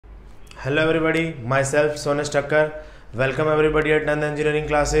Hello everybody, myself SONESH THAKKAR. Welcome everybody at Nand Engineering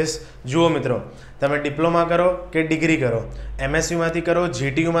Classes. જુઓ મિત્રો, તમે diploma કરો કે ડિગ્રી કરો, એમએસયુમાંથી કરો,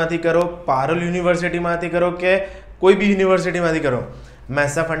 જીટીયુમાંથી કરો, પારુલ યુનિવર્સિટીમાંથી કરો કે કોઈ બી યુનિવર્સિટીમાંથી કરો,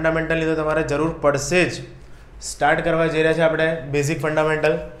 મેથ્સના ફંડામેન્ટલની તો તમારે જરૂર પડશે જ. સ્ટાર્ટ કરવા જઈ રહ્યા છે આપણે basic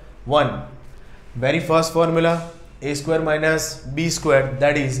fundamental 1. Very first formula a² - b²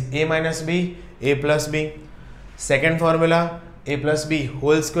 that is a - b a + b. Second formula a + b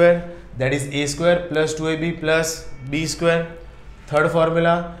whole square that is a² + 2ab + b². third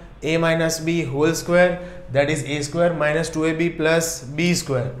formula a - b whole square that is a² - 2ab +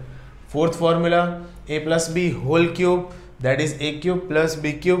 b². fourth formula a + b whole cube that is a³ +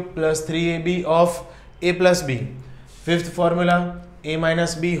 b³ + 3ab of a + b. fifth formula a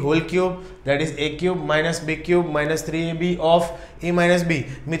 - b whole cube that is a³ - b³ - 3ab of a - b.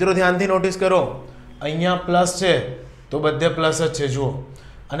 મિત્રો ધ્યાનથી notice કરો, અહીંયા plus છે તો બધે plus જ છે જુઓ,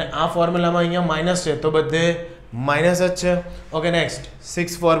 અને આ ફોર્મ્યુલામાં અહીંયા માઇનસ છે તો બધે માઇનસ જ છે. Okay, next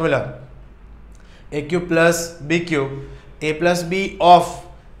six formula a³ + b³ a + b of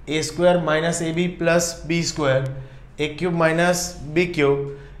a² - ab + b², a³ - b³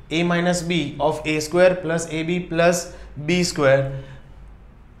 a - b of a² + ab + b².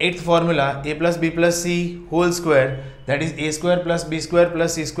 eighth formula a + b + c whole square that is a² + b²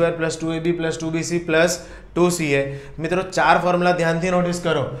 + c² + 2ab + 2bc + 2ca. મિત્રો ચાર formula ધ્યાનથી notice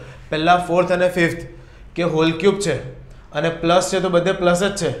કરો. પહેલા fourth અને fifth કે hall cube છે અને plus છે તો બધે પ્લસ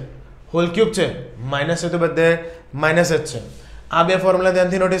જ છે, હોલ ક્યુબ છે માઇનસ છે તો બધે માઇનસ જ છે. આ બે ફોર્મ્યુલા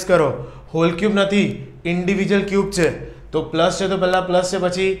ધ્યાનથી નોટિસ કરો. હોલ ક્યુબ નથી, ઇન્ડિવિજ્યુઅલ ક્યુબ છે તો પ્લસ છે તો પહેલાં પ્લસ છે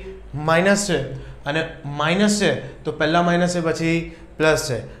પછી માઇનસ છે, અને માઇનસ છે તો પહેલાં માઇનસ છે પછી પ્લસ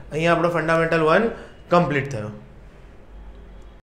છે. અહીંયા આપણો ફંડામેન્ટલ 1 કમ્પ્લીટ થયો.